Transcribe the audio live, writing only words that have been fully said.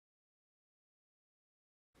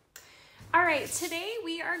All right, today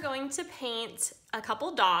we are going to paint a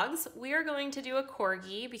couple dogs. We are going to do a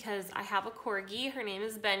Corgi because I have a Corgi. Her name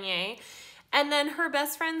is Beignet. And then her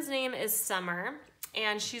best friend's name is Summer,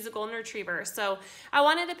 and she's a Golden Retriever. So I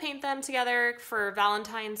wanted to paint them together for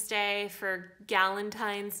Valentine's Day, for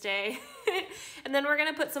Galentine's Day. And then we're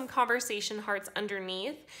gonna put some conversation hearts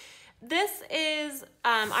underneath. This is,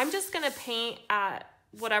 I'm just gonna paint at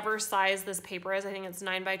whatever size this paper is. I think it's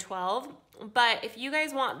 9 by 12. But if you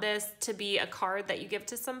guys want this to be a card that you give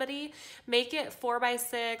to somebody, make it 4 by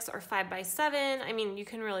 6 or 5 by 7. I mean, you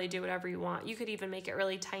can really do whatever you want. You could even make it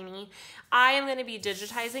really tiny. I am going to be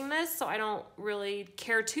digitizing this, so I don't really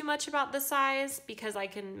care too much about the size because I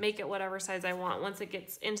can make it whatever size I want once it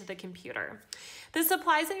gets into the computer. The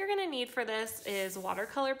supplies that you're going to need for this is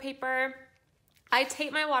watercolor paper. I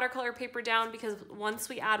tape my watercolor paper down because once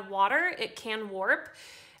we add water, it can warp.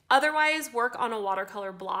 Otherwise, work on a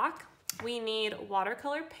watercolor block. We need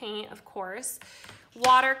watercolor paint, of course.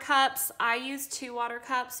 Water cups. I use 2 water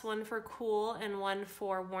cups, one for cool and one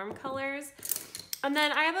for warm colors. And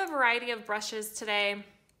then I have a variety of brushes today.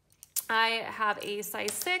 I have a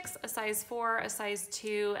size 6, a size 4, a size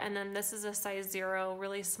 2, and then this is a size 0,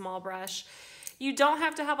 really small brush. You don't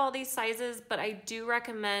have to have all these sizes, but I do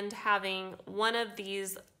recommend having one of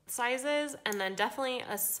these sizes and then definitely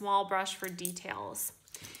a small brush for details.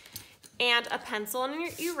 And a pencil and an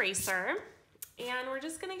eraser. And we're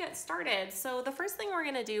just gonna get started. So the first thing we're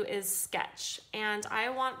gonna do is sketch. And I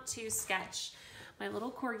want to sketch my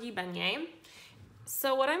little Corgi Beignet.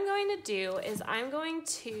 So what I'm going to do is I'm going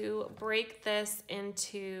to break this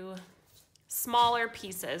into smaller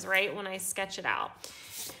pieces, right, when I sketch it out.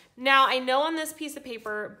 Now, I know on this piece of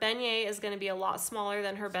paper, Beignet is going to be a lot smaller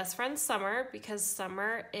than her best friend, Summer, because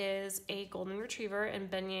Summer is a Golden Retriever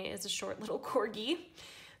and Beignet is a short little Corgi.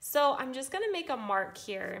 So I'm just going to make a mark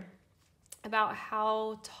here about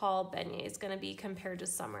how tall Beignet is going to be compared to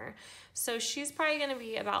Summer. So she's probably going to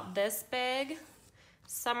be about this big.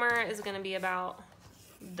 Summer is going to be about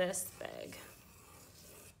this big.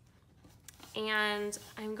 And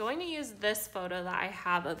I'm going to use this photo that I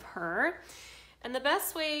have of her. And the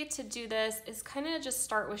best way to do this is kind of just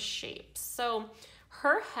start with shapes. So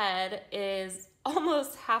her head is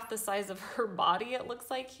almost half the size of her body, it looks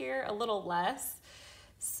like here, a little less.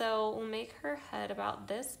 So we'll make her head about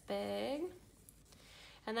this big.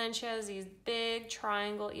 And then she has these big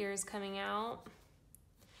triangle ears coming out.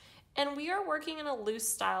 And we are working in a loose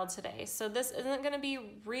style today. So this isn't gonna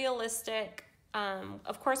be realistic.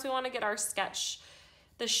 Of course, we wanna get our sketch,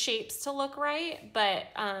 the shapes to look right, but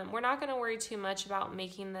we're not gonna worry too much about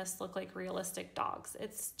making this look like realistic dogs.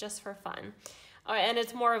 It's just for fun. And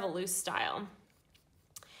it's more of a loose style.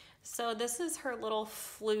 So this is her little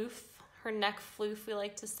floof, her neck floof, we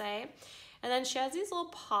like to say. And then she has these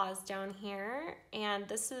little paws down here, and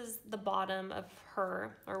this is the bottom of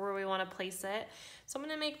her, or where we wanna place it. So I'm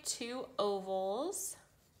gonna make 2 ovals.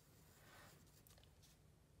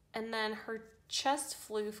 And then her chest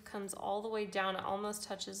floof comes all the way down. It almost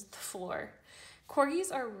touches the floor.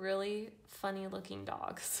 Corgis are really funny looking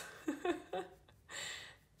dogs.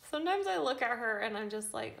 Sometimes I look at her and I'm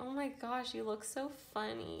just like, oh my gosh, you look so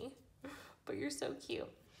funny, but you're so cute.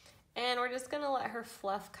 And we're just gonna let her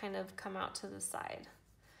fluff kind of come out to the side.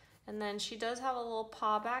 And then she does have a little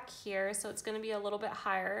paw back here, so it's gonna be a little bit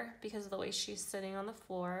higher because of the way she's sitting on the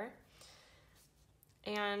floor.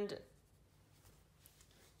 And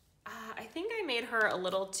I think I made her a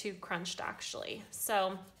little too crunched actually.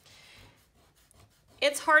 So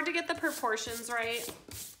it's hard to get the proportions right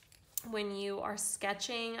when you are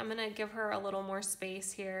sketching. I'm gonna give her a little more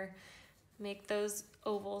space here. Make those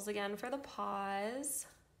ovals again for the paws.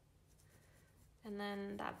 And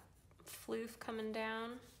then that floof coming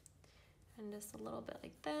down and just a little bit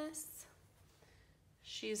like this.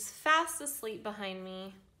 She's fast asleep behind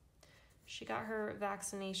me. She got her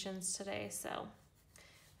vaccinations today, so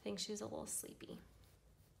I think she's a little sleepy.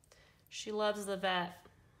 She loves the vet.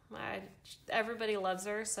 Everybody loves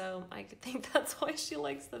her, so I think that's why she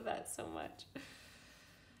likes the vet so much.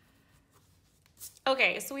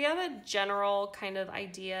 Okay, so we have a general kind of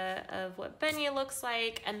idea of what Beignet looks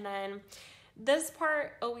like, and then this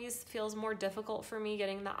part always feels more difficult for me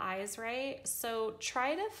getting the eyes right. So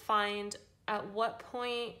try to find at what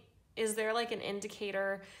point is there like an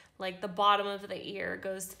indicator, like the bottom of the ear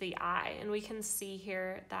goes to the eye. And we can see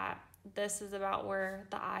here that this is about where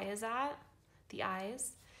the eye is at, the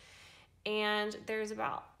eyes. And there's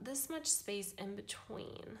about this much space in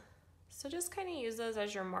between. So just kind of use those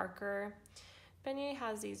as your marker. Beignet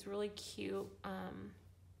has these really cute,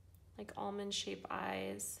 like almond shaped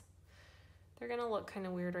eyes. They're gonna look kind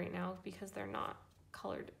of weird right now because they're not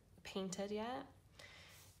colored painted yet.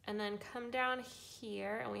 And then come down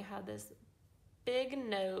here and we have this big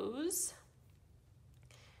nose.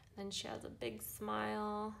 Then she has a big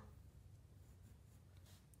smile.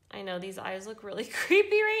 I know these eyes look really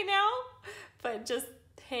creepy right now, but just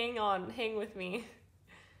hang on, hang with me.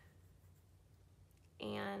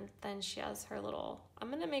 And then she has her little, I'm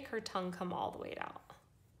gonna make her tongue come all the way out.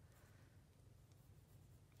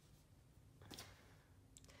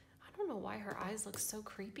 I don't know why her eyes look so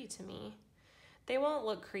creepy to me. They won't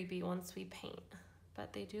look creepy once we paint,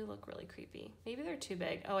 but they do look really creepy. Maybe they're too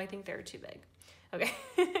big. Oh, I think they're too big. Okay.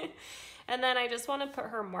 And then I just want to put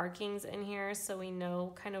her markings in here so we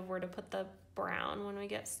know kind of where to put the brown when we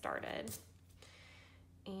get started.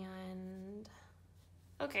 And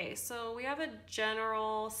okay, so we have a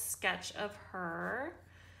general sketch of her.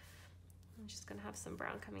 I'm just gonna have some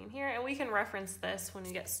brown coming in here, and we can reference this when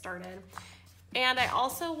we get started. And I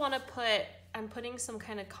also want to put, I'm putting some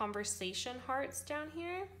kind of conversation hearts down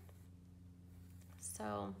here.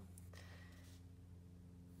 So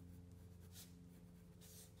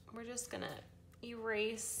we're just gonna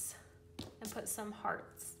erase and put some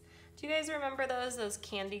hearts. Do you guys remember those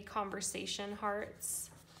candy conversation hearts?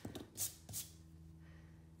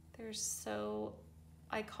 They're so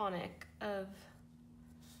iconic of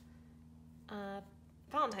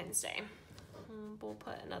Valentine's Day. We'll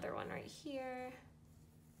put another one right here.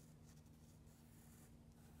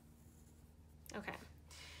 Okay.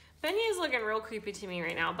 Benya's looking real creepy to me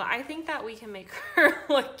right now, but I think that we can make her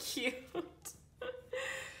look cute.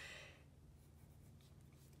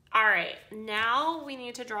 All right, now we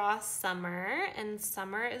need to draw Summer, and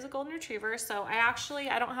Summer is a Golden Retriever. So I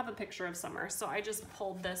don't have a picture of Summer, so I just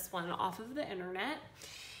pulled this one off of the internet.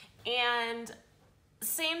 And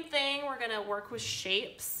same thing, we're gonna work with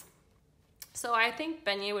shapes. So I think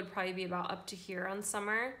Benya would probably be about up to here on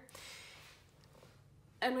Summer.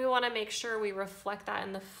 And we wanna make sure we reflect that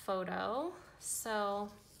in the photo.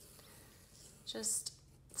 So just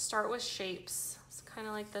start with shapes. It's kind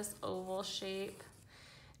of like this oval shape.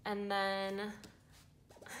 And then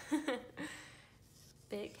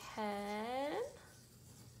big head.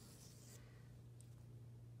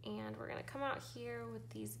 And we're gonna come out here with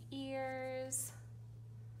these ears.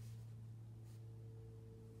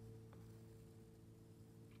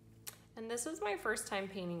 And this is my first time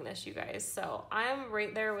painting this, you guys, so I'm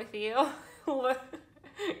right there with you.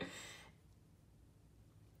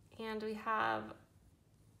 And we have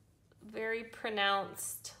very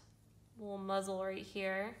pronounced little muzzle right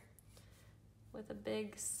here with a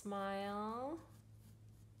big smile.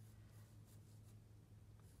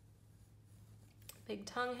 Big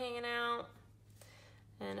tongue hanging out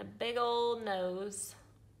and a big old nose.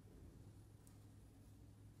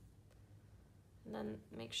 And then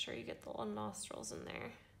make sure you get the little nostrils in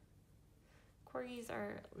there. Corgis'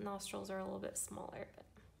 nostrils are a little bit smaller.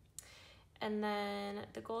 And then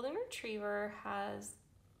the Golden Retriever has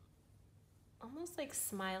almost like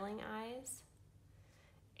smiling eyes,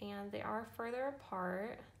 and they are further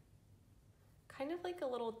apart, kind of like a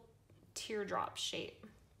little teardrop shape.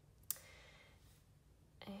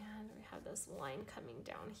 And we have this line coming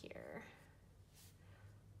down here.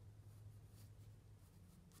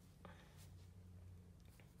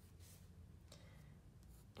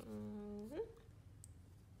 And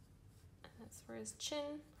that's where his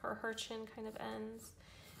chin, or her chin kind of ends.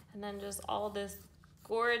 And then just all this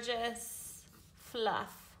gorgeous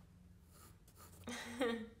fluff.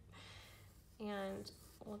 And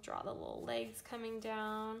we'll draw the little legs coming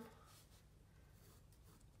down.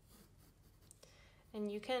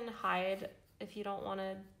 And you can hide, if you don't want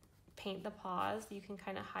to paint the paws, you can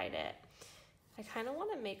kind of hide it. I kind of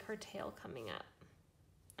want to make her tail coming up.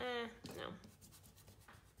 No.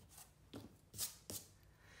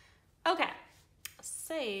 Okay,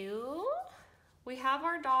 so we have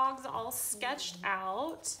our dogs all sketched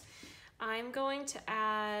out. I'm going to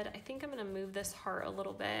add, I think I'm gonna move this heart a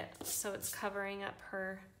little bit so it's covering up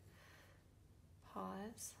her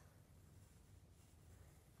paws.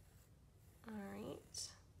 All right,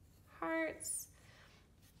 hearts,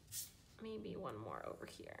 maybe one more over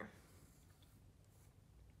here.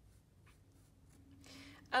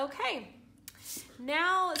 Okay,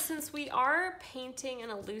 now since we are painting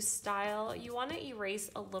in a loose style, you wanna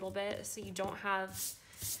erase a little bit so you don't have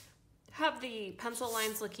the pencil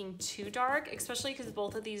lines looking too dark, especially because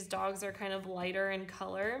both of these dogs are kind of lighter in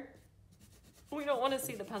color. We don't want to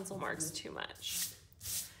see the pencil marks too much.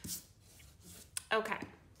 Okay,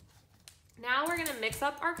 now we're gonna mix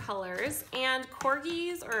up our colors, and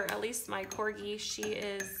Corgis, or at least my Corgi, she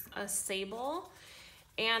is a sable,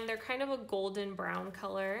 and they're kind of a golden brown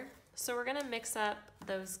color. So we're gonna mix up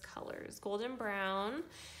those colors, golden brown,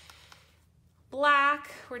 black,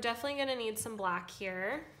 black. We're definitely gonna need some black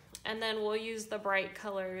here. And then we'll use the bright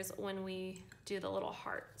colors when we do the little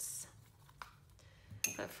hearts.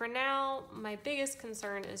 But for now, my biggest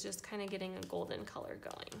concern is just kind of getting a golden color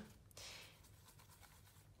going.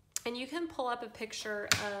 And you can pull up a picture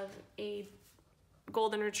of a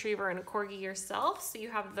Golden Retriever and a Corgi yourself, so you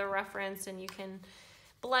have the reference and you can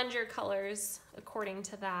blend your colors according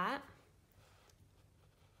to that.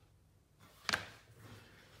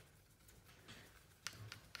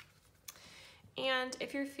 And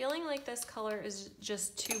if you're feeling like this color is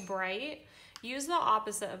just too bright, use the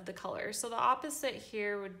opposite of the color. So the opposite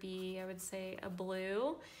here would be, I would say, a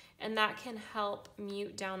blue, and that can help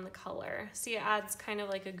mute down the color. See, it adds kind of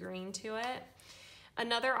like a green to it.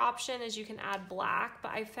 Another option is you can add black,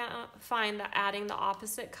 but I find that adding the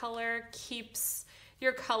opposite color keeps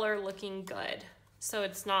your color looking good. So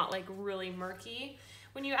it's not like really murky.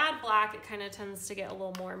 When you add black, it kind of tends to get a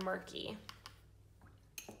little more murky.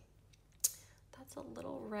 That's a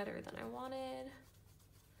little redder than I wanted.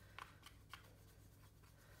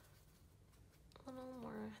 A little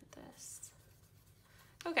more of this.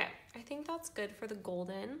 Okay, I think that's good for the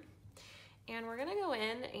golden. And we're gonna go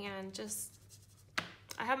in and just,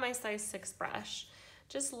 I have my size 6 brush,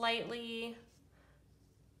 just lightly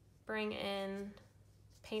bring in,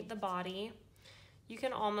 paint the body. You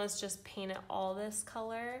can almost just paint it all this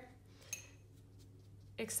color,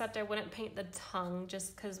 except I wouldn't paint the tongue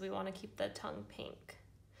just because we want to keep the tongue pink.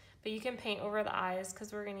 But you can paint over the eyes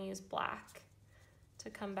because we're going to use black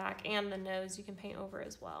to come back, and the nose you can paint over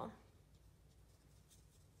as well.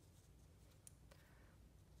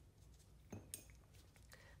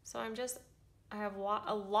 So I have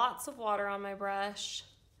lots of water on my brush.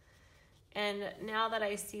 And now that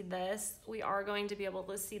I see this, we are going to be able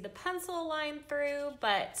to see the pencil line through,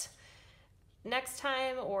 but next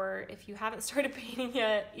time, or if you haven't started painting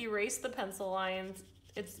yet, erase the pencil lines.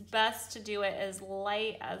 It's best to do it as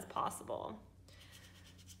light as possible.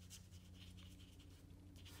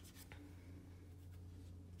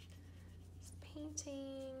 Just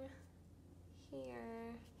painting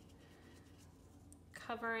here,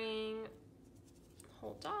 covering the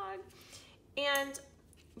whole dog. And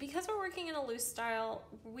because we're working in a loose style,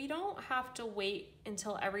 we don't have to wait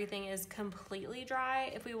until everything is completely dry.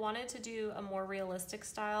 If we wanted to do a more realistic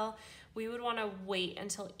style, we would want to wait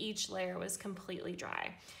until each layer was completely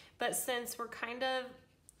dry. But since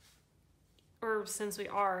since we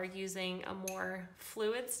are using a more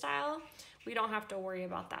fluid style, we don't have to worry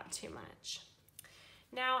about that too much.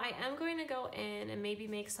 Now I am going to go in and maybe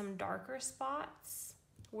make some darker spots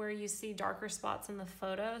where you see darker spots in the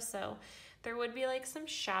photo. So there would be like some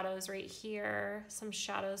shadows right here, some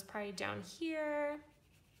shadows probably down here.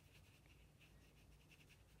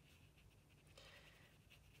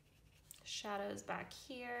 Shadows back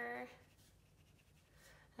here.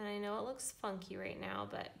 And I know it looks funky right now,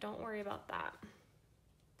 but don't worry about that.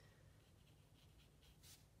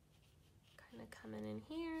 Kind of coming in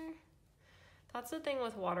here. That's the thing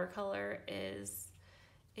with watercolor, is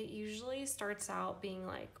it usually starts out being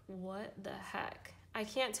like, what the heck? I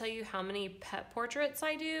can't tell you how many pet portraits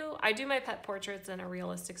I do. I do my pet portraits in a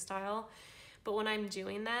realistic style, but when I'm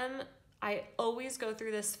doing them, I always go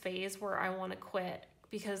through this phase where I want to quit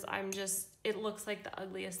because it looks like the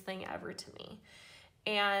ugliest thing ever to me.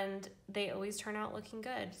 And they always turn out looking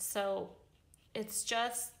good. So it's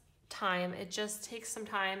just time. It just takes some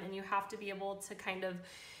time, and you have to be able to kind of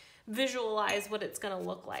visualize what it's going to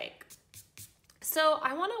look like. So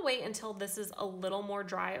I want to wait until this is a little more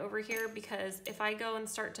dry over here, because if I go and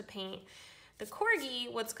start to paint the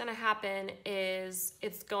Corgi, what's going to happen is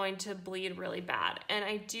it's going to bleed really bad. And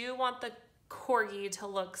I do want the Corgi to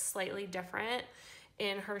look slightly different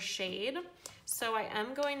in her shade. So I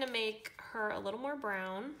am going to make her a little more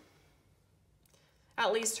brown,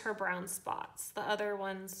 at least her brown spots. The other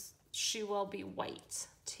ones, she will be white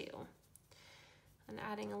too. And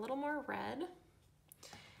adding a little more red.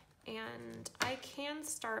 And I can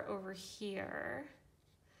start over here,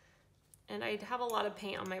 and I have a lot of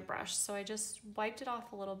paint on my brush, so I just wiped it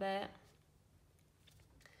off a little bit,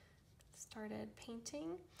 started painting,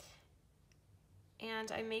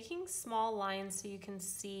 and I'm making small lines so you can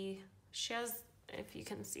see, she has, if you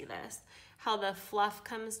can see this, how the fluff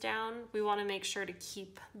comes down. We want to make sure to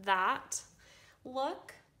keep that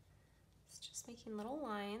look. It's just making little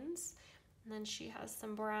lines, and then she has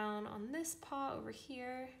some brown on this paw over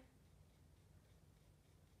here.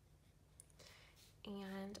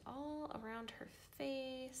 And all around her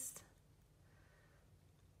face.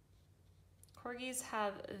 Corgis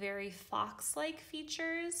have very fox-like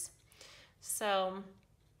features. So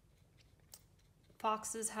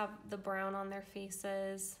foxes have the brown on their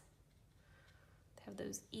faces. Have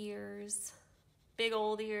those ears, big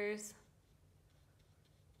old ears.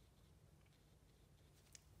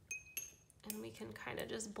 And we can kind of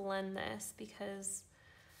just blend this because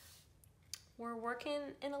we're working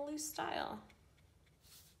in a loose style.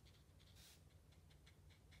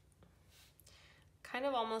 Kind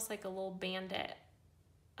of almost like a little bandit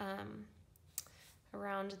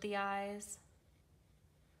around the eyes.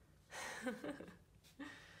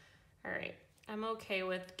 All right, I'm okay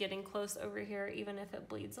with getting close over here, even if it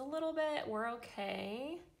bleeds a little bit, we're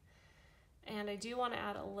okay. And I do want to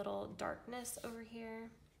add a little darkness over here.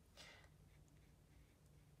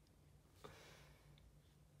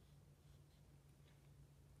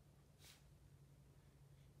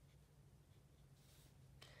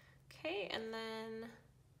 Okay, and then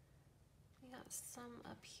we got some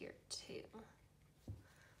up here too.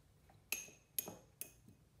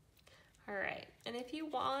 All right, and if you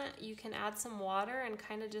want, you can add some water and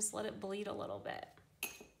kind of just let it bleed a little bit.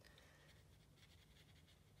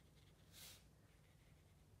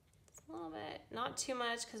 Just a little bit, not too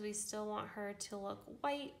much because we still want her to look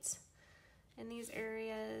white in these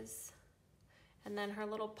areas. And then her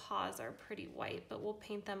little paws are pretty white, but we'll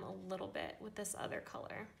paint them a little bit with this other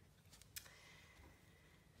color.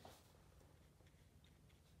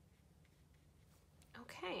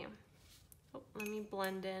 Okay, oh, let me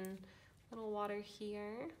blend in a little water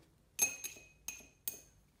here.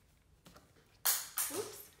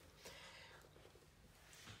 Oops.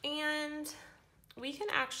 And we can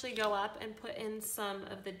actually go up and put in some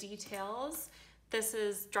of the details. This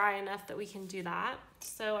is dry enough that we can do that.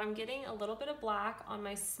 So I'm getting a little bit of black on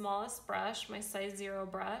my smallest brush, my size 0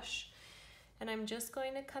 brush, and I'm just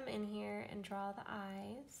going to come in here and draw the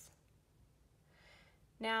eyes.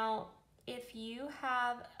 Now, if you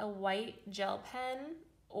have a white gel pen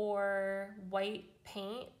or white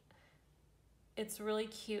paint, it's really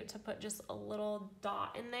cute to put just a little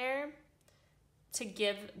dot in there to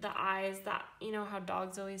give the eyes that, you know how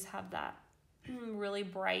dogs always have that really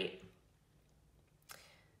bright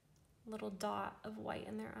little dot of white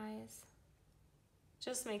in their eyes.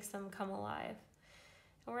 Just makes them come alive.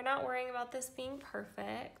 And we're not worrying about this being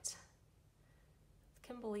perfect. It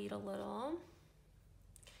can bleed a little.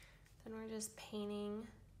 Then we're just painting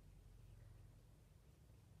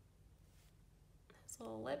his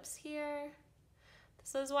little lips here.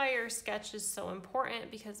 This is why your sketch is so important,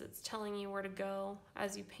 because it's telling you where to go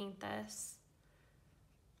as you paint this.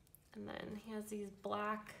 And then he has these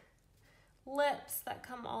black lips that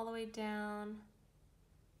come all the way down.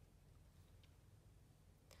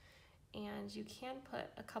 And you can put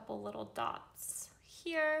a couple little dots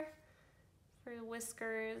here for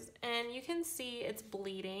whiskers, and you can see it's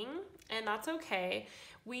bleeding, and that's okay.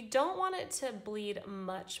 We don't want it to bleed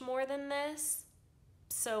much more than this.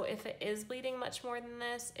 So if it is bleeding much more than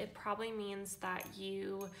this, it probably means that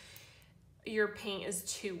your paint is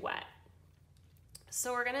too wet.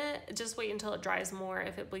 So we're gonna just wait until it dries more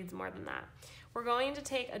if it bleeds more than that. We're going to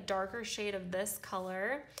take a darker shade of this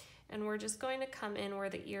color, and we're just going to come in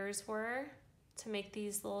where the ears were to make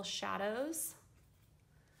these little shadows.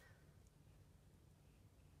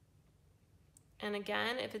 And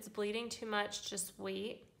again, if it's bleeding too much, just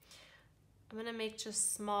wait. I'm gonna make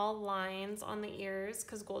just small lines on the ears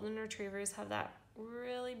because Golden Retrievers have that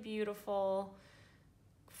really beautiful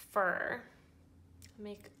fur.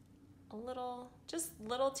 Make a little, just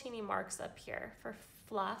little teeny marks up here for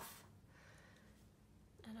fluff.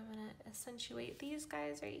 And I'm gonna accentuate these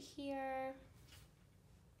guys right here.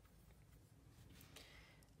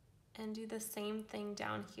 And do the same thing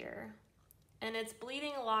down here. And it's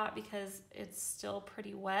bleeding a lot because it's still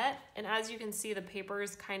pretty wet. And as you can see, the paper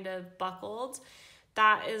is kind of buckled.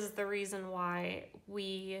 That is the reason why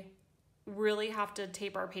we really have to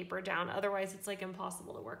tape our paper down. Otherwise, it's like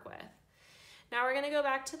impossible to work with. Now we're gonna go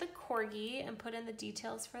back to the Corgi and put in the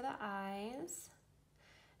details for the eyes.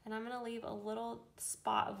 And I'm gonna leave a little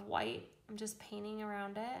spot of white. I'm just painting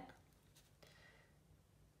around it.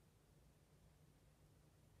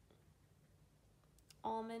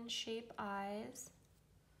 Almond shape eyes.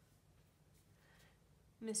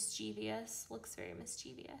 Mischievous, looks very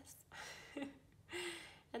mischievous.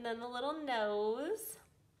 And then the little nose,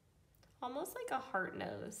 almost like a heart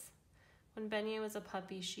nose. When Beignet was a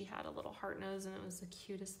puppy, she had a little heart nose and it was the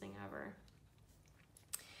cutest thing ever.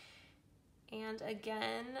 And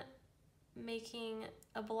again, making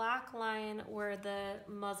a black line where the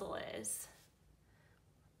muzzle is,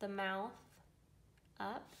 the mouth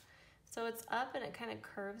up. So it's up and it kind of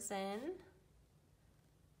curves in.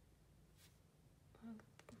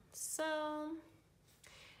 So,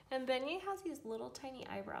 and Beignet has these little tiny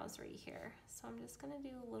eyebrows right here. So I'm just gonna do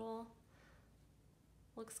a little,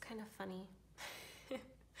 looks kind of funny.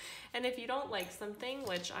 And if you don't like something,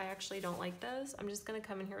 which I actually don't like those, I'm just gonna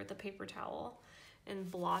come in here with a paper towel and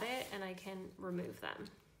blot it, and I can remove them.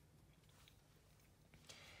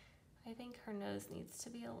 I think her nose needs to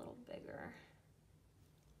be a little bigger.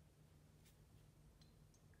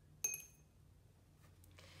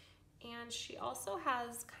 And she also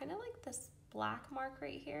has kind of like this black mark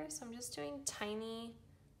right here, so I'm just doing tiny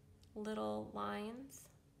little lines.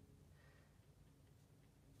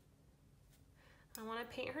 I want to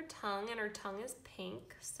paint her tongue, and her tongue is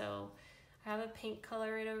pink, so I have a pink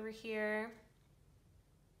color right over here.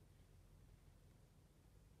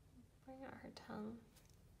 Bring out her tongue.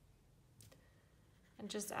 And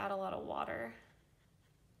just add a lot of water.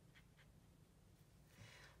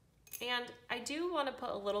 And I do want to put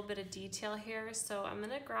a little bit of detail here, so I'm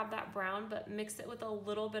gonna grab that brown but mix it with a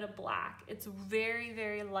little bit of black. It's very,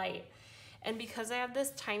 very light. And because I have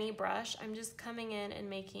this tiny brush, I'm just coming in and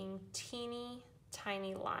making teeny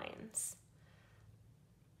tiny lines.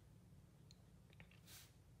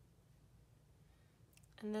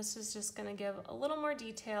 And this is just gonna give a little more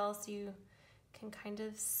detail so you can kind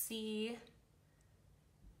of see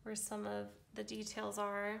where some of the details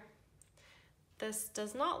are. This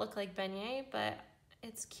does not look like beignet, but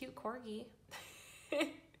it's cute corgi.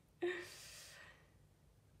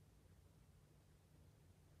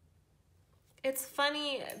 It's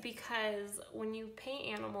funny because when you paint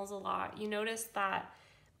animals a lot, you notice that,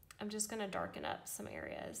 I'm just gonna darken up some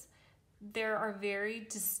areas. There are very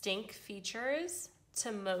distinct features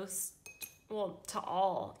to most, well, to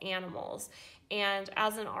all animals. And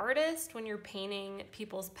as an artist, when you're painting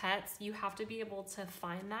people's pets, you have to be able to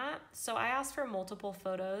find that. So I ask for multiple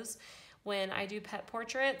photos when I do pet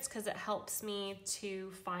portraits because it helps me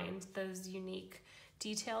to find those unique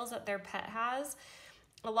details that their pet has.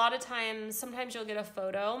 A lot of times, sometimes you'll get a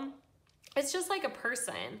photo. It's just like a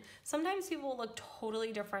person. Sometimes people look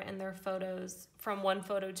totally different in their photos from one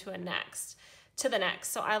photo to the next.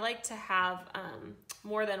 So I like to have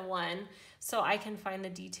more than one so I can find the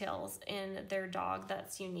details in their dog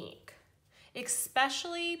that's unique.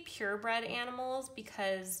 Especially purebred animals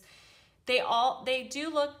because they do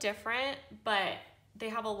look different, but they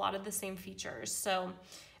have a lot of the same features. So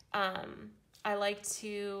I like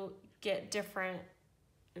to get different,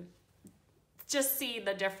 just see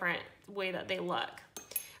the different way that they look.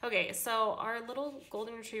 Okay, so our little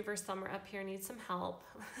golden retriever Summer up here needs some help.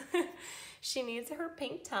 She needs her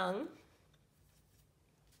pink tongue.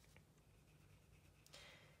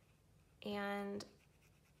 And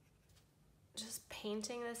just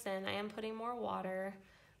painting this in, I am putting more water.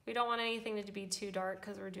 We don't want anything to be too dark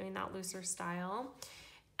because we're doing that looser style.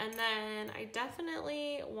 And then I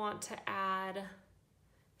definitely want to add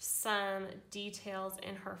some details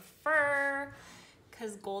in her fur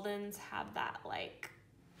because Goldens have that, like,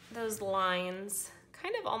 those lines,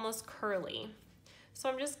 kind of almost curly. So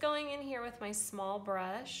I'm just going in here with my small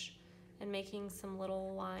brush and making some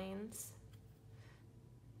little lines.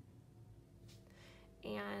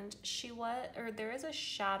 And there is a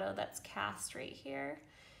shadow that's cast right here.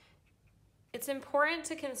 It's important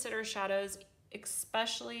to consider shadows,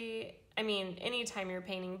 especially, I mean, anytime you're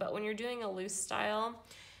painting, but when you're doing a loose style,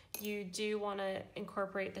 you do want to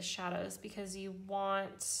incorporate the shadows because you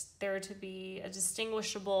want there to be a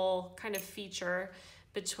distinguishable kind of feature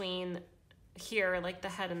between here, like the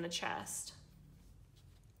head and the chest.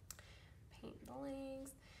 Paint the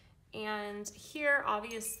legs. And here,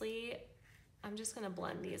 obviously, I'm just gonna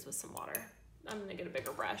blend these with some water. I'm gonna get a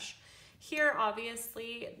bigger brush. Here,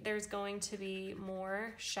 obviously, there's going to be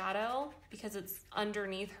more shadow because it's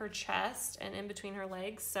underneath her chest and in between her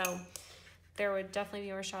legs. So there would definitely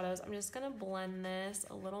be more shadows. I'm just gonna blend this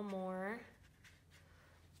a little more.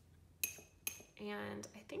 And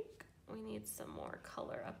I think we need some more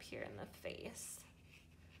color up here in the face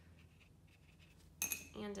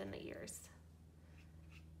and in the ears.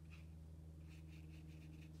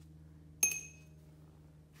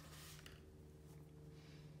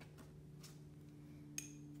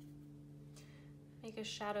 Make a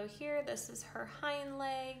shadow here. This is her hind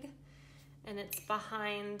leg and it's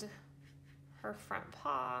behind her front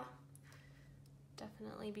paw.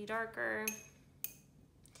 Definitely be darker.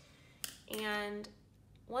 And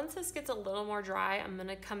once this gets a little more dry, I'm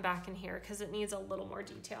gonna come back in here because it needs a little more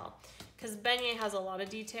detail. Because beignet has a lot of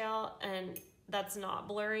detail and that's not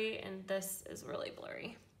blurry and this is really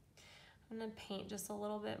blurry. I'm gonna paint just a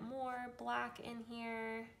little bit more black in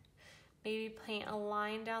here. Maybe paint a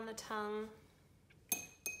line down the tongue.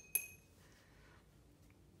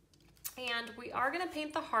 And we are gonna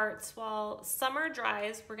paint the hearts while Summer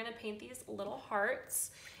dries. We're gonna paint these little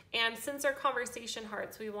hearts. And since they're conversation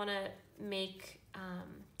hearts, we wanna make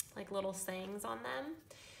like little sayings on them.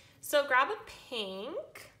 So grab a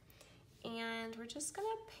pink and we're just gonna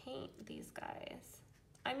paint these guys.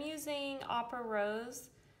 I'm using Opera Rose.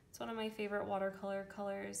 It's one of my favorite watercolor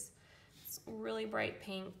colors. It's really bright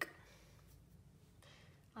pink.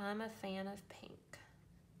 I'm a fan of pink.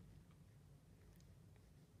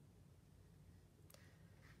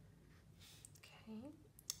 Okay,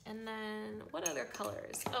 and then what other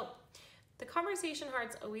colors? Oh, the conversation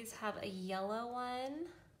hearts always have a yellow one.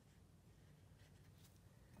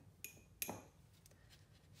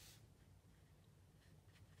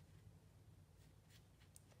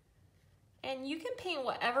 And you can paint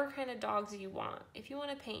whatever kind of dogs you want. If you want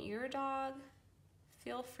to paint your dog,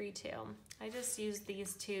 feel free to. I just used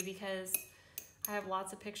these two because I have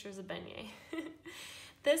lots of pictures of Beignet.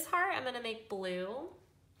 This heart I'm gonna make blue,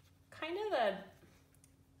 kind of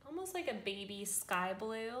almost like a baby sky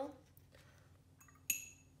blue.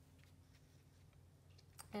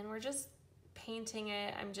 And we're just painting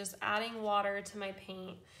it. I'm just adding water to my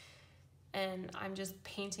paint and I'm just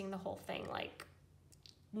painting the whole thing like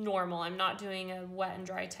normal. I'm not doing a wet and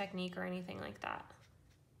dry technique or anything like that.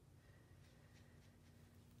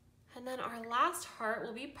 And then our last heart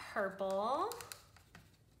will be purple.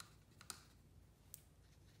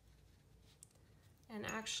 And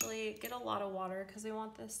actually get a lot of water because we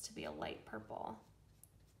want this to be a light purple.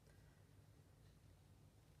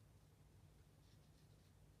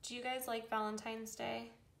 Do you guys like Valentine's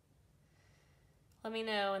Day? Let me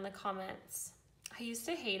know in the comments. I used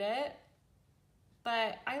to hate it,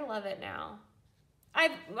 but I love it now. I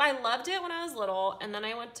loved it when I was little, and then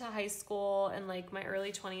I went to high school and like my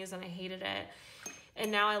early 20s and I hated it,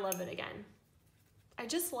 and now I love it again. I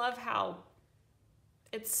just love how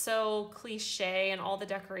it's so cliche and all the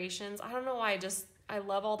decorations. I don't know why, I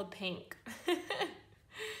love all the pink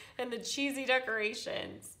and the cheesy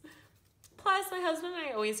decorations. Plus, my husband and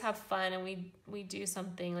I always have fun and we do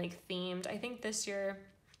something like themed. I think this year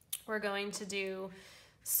we're going to do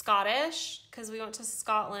Scottish because we went to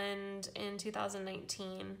Scotland in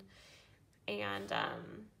 2019 and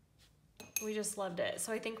we just loved it.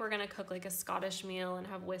 So I think we're gonna cook like a Scottish meal and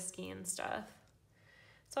have whiskey and stuff.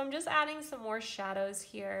 So I'm just adding some more shadows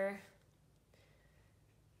here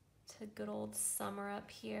to good old summer up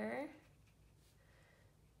here.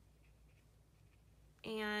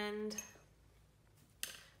 And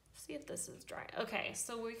see if this is dry. Okay,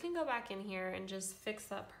 so we can go back in here and just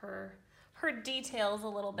fix up her details a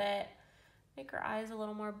little bit. Make her eyes a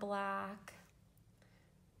little more black.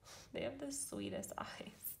 They have the sweetest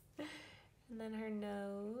eyes. And then her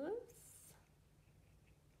nose.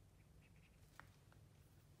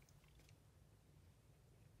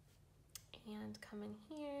 And come in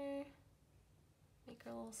here. Make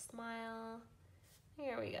her a little smile.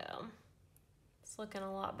 Here we go. It's looking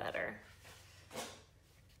a lot better.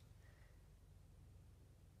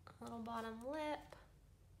 A little bottom lip.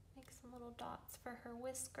 Make some little dots for her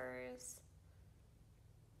whiskers.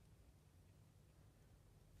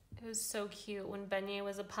 It was so cute when Beignet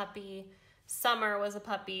was a puppy. Summer was a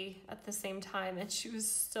puppy at the same time, and she was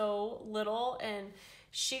so little, and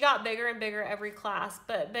she got bigger and bigger every class,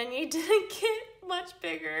 but Beignet didn't get much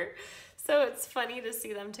bigger. So it's funny to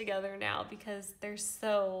see them together now because they're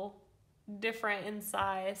so different in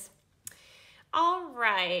size. All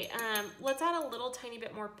right, let's add a little tiny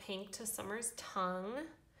bit more pink to Summer's tongue,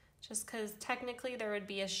 just because technically there would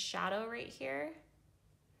be a shadow right here.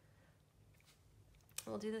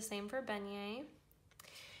 We'll do the same for Beignet.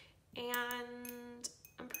 And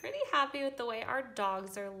I'm pretty happy with the way our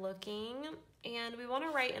dogs are looking. And we want to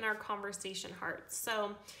write in our conversation hearts.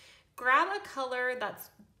 So grab a color that's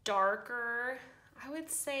darker. I would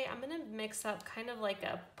say I'm going to mix up kind of like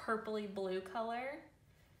a purpley blue color.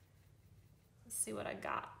 Let's see what I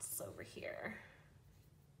got over here.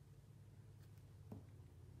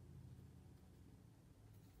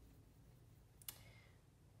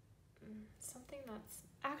 Something that's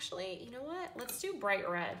actually, you know what? Let's do bright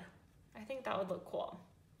red. I think that would look cool.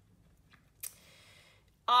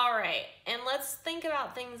 All right, and let's think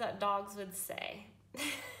about things that dogs would say.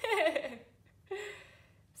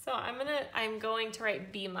 So I'm going to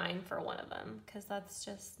write be mine for one of them because that's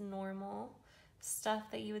just normal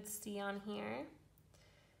stuff that you would see on here.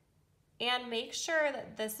 And make sure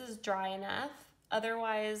that this is dry enough.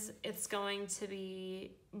 Otherwise, it's going to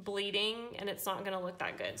be bleeding and it's not going to look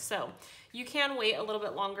that good. So you can wait a little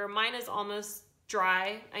bit longer. Mine is almost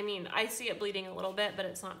dry. I mean, I see it bleeding a little bit, but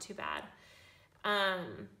it's not too bad.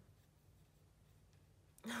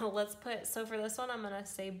 Let's put, so for this one, I'm going to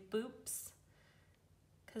say boops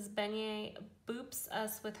because Beignet boops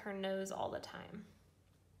us with her nose all the time.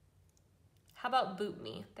 How about boop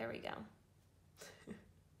me? There we go.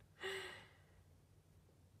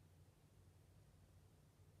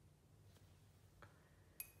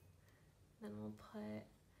 we'll put,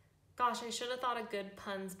 gosh, I should have thought of good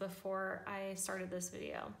puns before I started this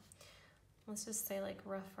video. Let's just say like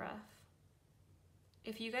rough.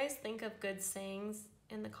 If you guys think of good sayings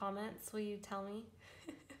in the comments, will you tell me?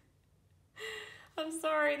 I'm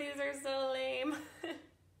sorry, these are so lame.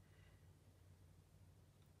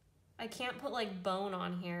 I can't put like bone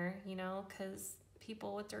on here, you know, because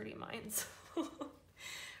people with dirty minds.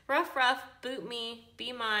 Rough, boot me,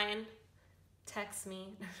 be mine, text me.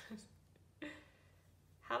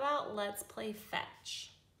 How about let's play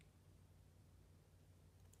fetch?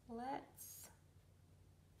 Let's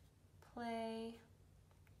play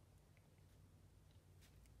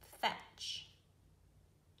fetch.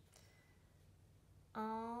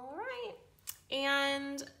 All right.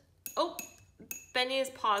 And, oh, Benye's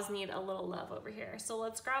paws need a little love over here. So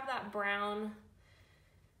let's grab that brown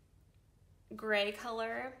gray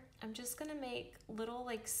color. I'm just gonna make little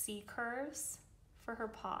like C curves for her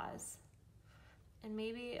paws. And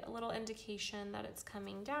maybe a little indication that it's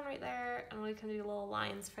coming down right there. And we can do little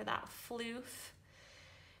lines for that floof.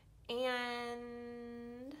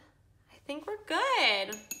 And I think we're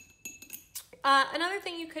good. Another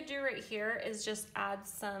thing you could do right here is just add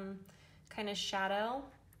some kind of shadow,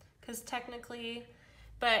 because technically,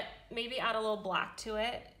 but maybe add a little black to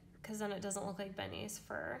it, because then it doesn't look like Benye's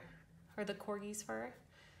fur or the Corgi's fur.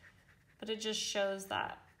 But it just shows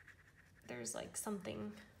that there's like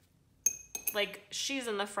something, like she's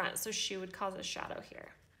in the front, so she would cause a shadow here.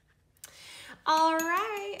 All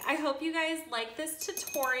right, I hope you guys like this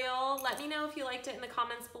tutorial. Let me know if you liked it in the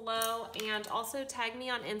comments below, and also tag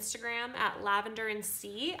me on Instagram at Lavender and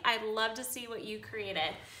C. I'd love to see what you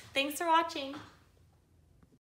created. Thanks for watching.